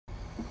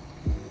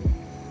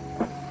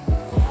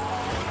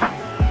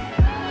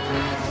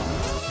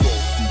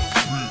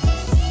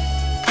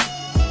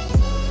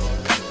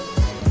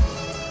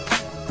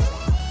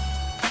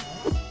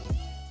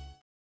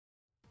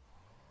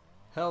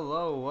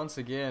Hello once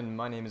again,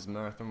 my name is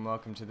Mirth and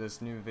welcome to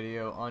this new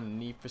video on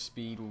Need for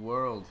Speed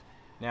World.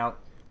 Now,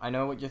 I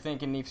know what you're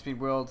thinking, Need for Speed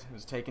World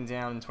was taken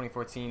down in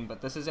 2014,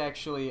 but this is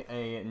actually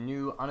a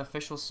new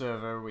unofficial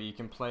server where you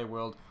can play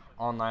World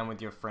online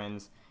with your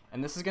friends,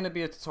 and this is going to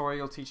be a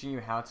tutorial teaching you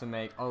how to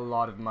make a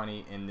lot of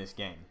money in this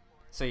game.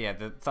 So yeah,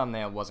 the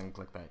thumbnail wasn't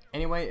clickbait.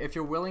 Anyway, if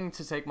you're willing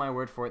to take my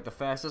word for it, the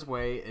fastest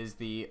way is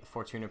the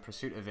Fortuna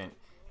Pursuit event.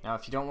 Now,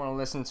 if you don't want to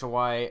listen to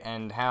why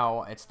and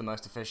how it's the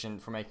most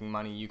efficient for making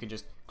money, you can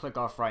just click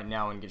off right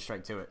now and get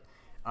straight to it.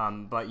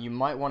 But you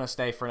might want to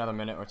stay for another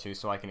minute or two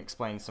so I can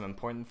explain some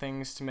important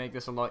things to make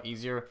this a lot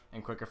easier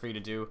and quicker for you to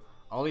do.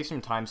 I'll leave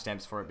some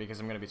timestamps for it because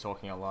I'm going to be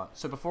talking a lot.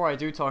 So before I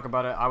do talk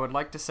about it, I would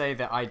like to say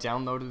that I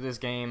downloaded this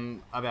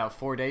game about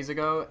 4 days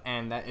ago,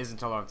 and that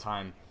isn't a lot of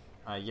time.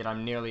 Yet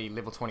I'm nearly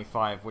level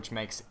 25, which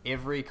makes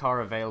every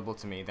car available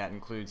to me. That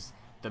includes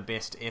the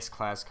best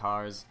S-Class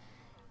cars.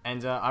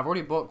 And I've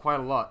already bought quite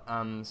a lot,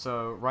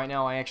 so right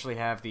now I actually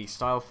have the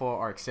Style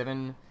 4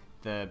 RX-7,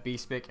 the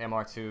B-Spec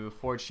MR2,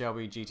 Ford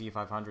Shelby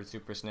GT500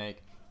 Super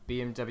Snake,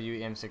 BMW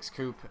M6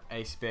 Coupe,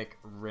 A-Spec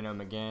Renault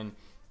Megane,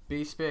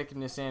 B-Spec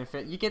Nissan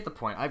Fit. You get the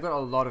point. I've got a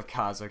lot of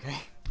cars, okay?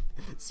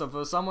 So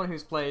for someone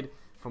who's played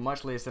for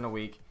much less than a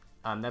week,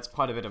 that's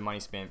quite a bit of money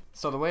spent.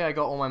 So the way I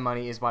got all my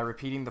money is by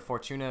repeating the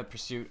Fortuna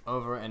Pursuit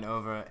over and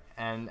over,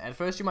 and at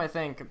first you might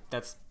think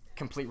that's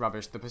complete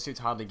rubbish, the pursuits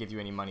hardly give you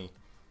any money.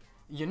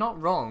 You're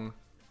not wrong,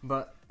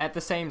 but at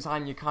the same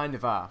time you kind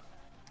of are.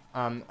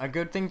 A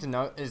good thing to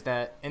note is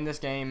that in this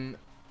game,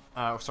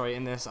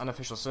 in this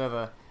unofficial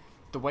server,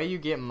 the way you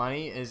get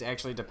money is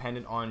actually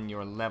dependent on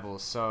your level.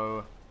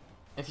 So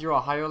if you're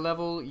a higher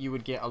level, you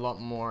would get a lot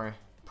more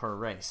per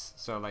race.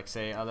 So like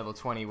say a level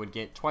 20 would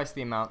get twice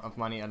the amount of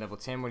money a level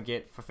 10 would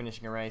get for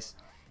finishing a race.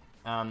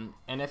 And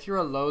if you're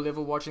a low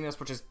level watching this,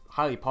 which is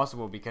highly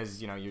possible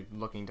because, you know, you're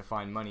looking to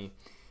find money,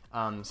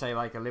 say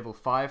like a level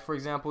 5 for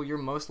example, you're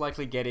most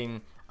likely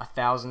getting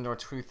 $1,000 or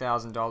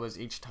 $2,000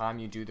 each time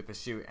you do the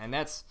pursuit, and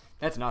that's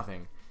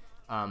nothing.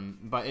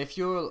 But if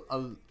you're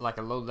like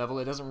a low level,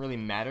 it doesn't really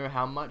matter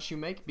how much you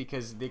make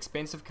because the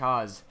expensive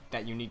cars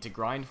that you need to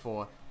grind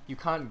for, you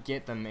can't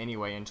get them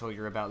anyway until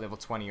you're about level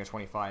 20 or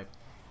 25.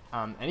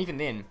 And even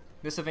then,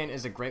 this event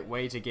is a great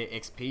way to get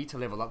XP to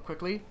level up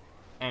quickly.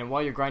 And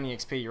while you're grinding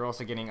XP, you're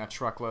also getting a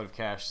truckload of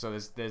cash, so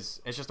it's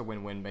just a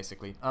win-win,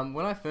 basically.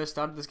 When I first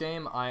started this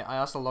game, I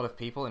asked a lot of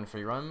people in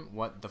free roam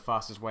what the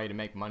fastest way to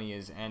make money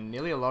is, and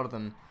nearly all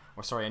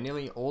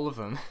of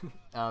them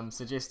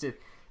suggested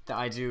that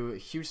I do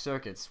huge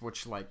circuits,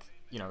 which like,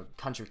 you know,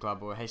 Country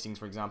Club or Hastings,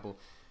 for example.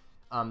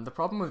 The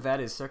problem with that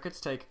is circuits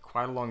take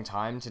quite a long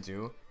time to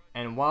do,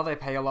 and while they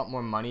pay a lot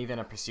more money than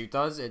a pursuit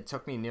does, it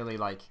took me nearly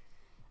like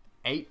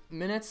 8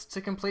 minutes to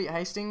complete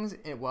Hastings,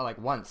 like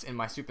once in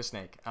my Super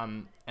Snake,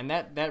 and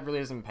that really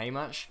doesn't pay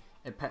much.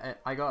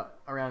 I got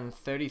around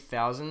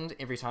 30,000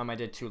 every time I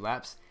did 2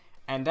 laps,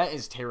 and that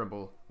is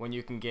terrible when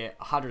you can get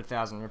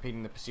 100,000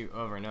 repeating the pursuit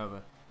over and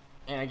over.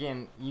 And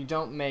again, you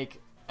don't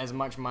make as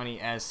much money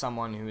as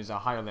someone who is a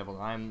higher level.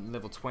 I'm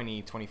level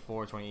 20,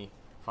 24, 25,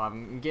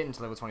 I'm getting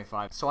to level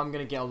 25, so I'm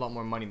going to get a lot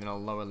more money than a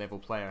lower level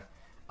player.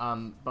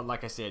 But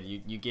like I said,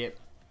 you get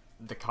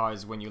the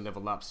cars when you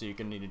level up, so you're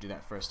going to need to do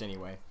that first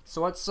anyway.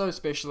 So what's so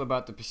special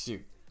about the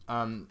pursuit?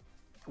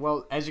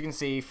 Well, as you can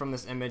see from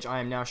this image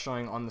I am now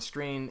showing on the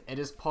screen, it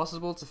is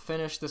possible to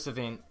finish this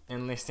event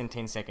in less than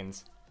 10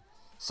 seconds.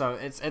 So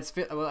it's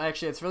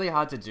really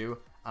hard to do.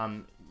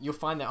 You'll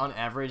find that on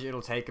average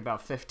it'll take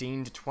about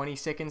 15 to 20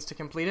 seconds to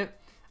complete it.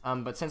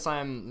 But since I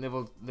am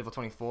level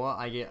 24,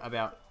 I get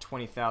about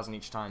 20,000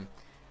 each time.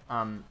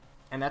 And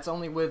that's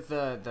only with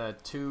the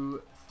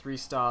 2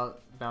 3-star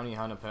bounty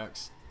hunter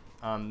perks.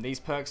 These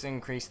perks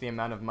increase the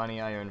amount of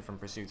money I earn from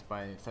pursuits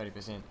by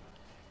 30%.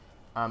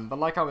 But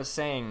like I was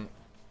saying,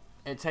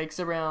 it takes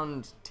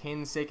around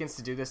 10 seconds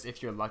to do this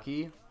if you're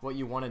lucky. What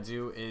you want to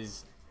do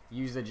is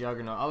use the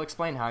Juggernaut. I'll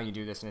explain how you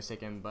do this in a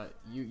second, but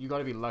you got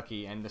to be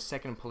lucky, and the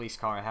second police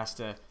car has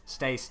to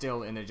stay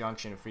still in the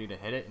junction for you to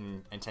hit it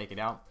and take it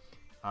out.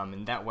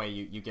 And that way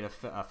you get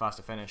a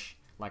faster finish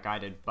like I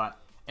did, but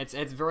it's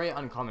very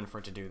uncommon for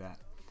it to do that.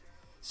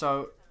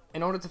 So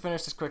in order to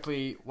finish this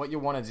quickly, what you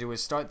want to do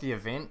is start the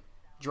event,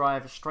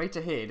 drive straight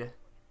ahead,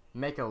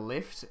 make a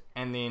left,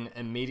 and then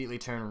immediately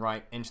turn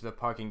right into the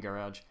parking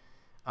garage.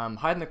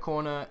 Hide in the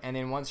corner, and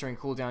then once you're in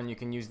cooldown, you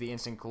can use the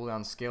instant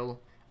cooldown skill.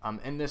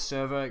 In this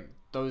server,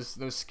 those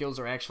skills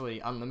are actually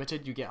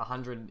unlimited. You get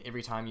 100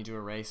 every time you do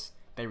a race.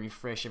 They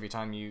refresh every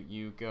time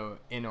you go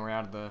in or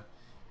out of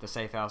the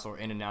safe house or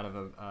in and out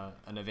of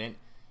an event.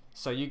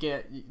 So you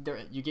get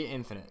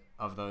infinite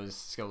of those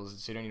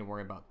skills, so you don't need to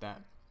worry about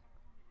that.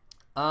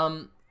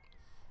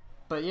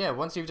 But yeah,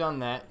 once you've done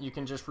that, you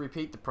can just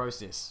repeat the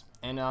process.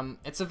 And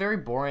it's a very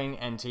boring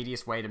and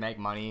tedious way to make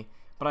money,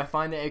 but I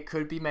find that it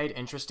could be made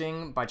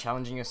interesting by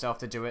challenging yourself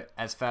to do it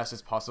as fast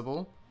as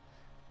possible.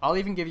 I'll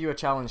even give you a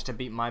challenge to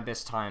beat my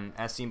best time,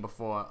 as seen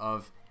before,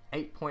 of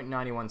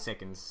 8.91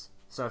 seconds.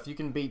 So if you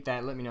can beat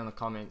that, let me know in the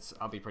comments.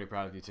 I'll be pretty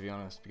proud of you, to be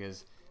honest,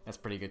 because that's a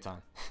pretty good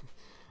time.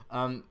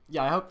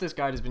 Yeah, I hope this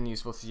guide has been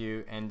useful to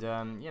you, and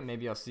yeah,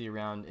 maybe I'll see you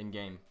around in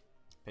game.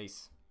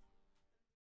 Peace.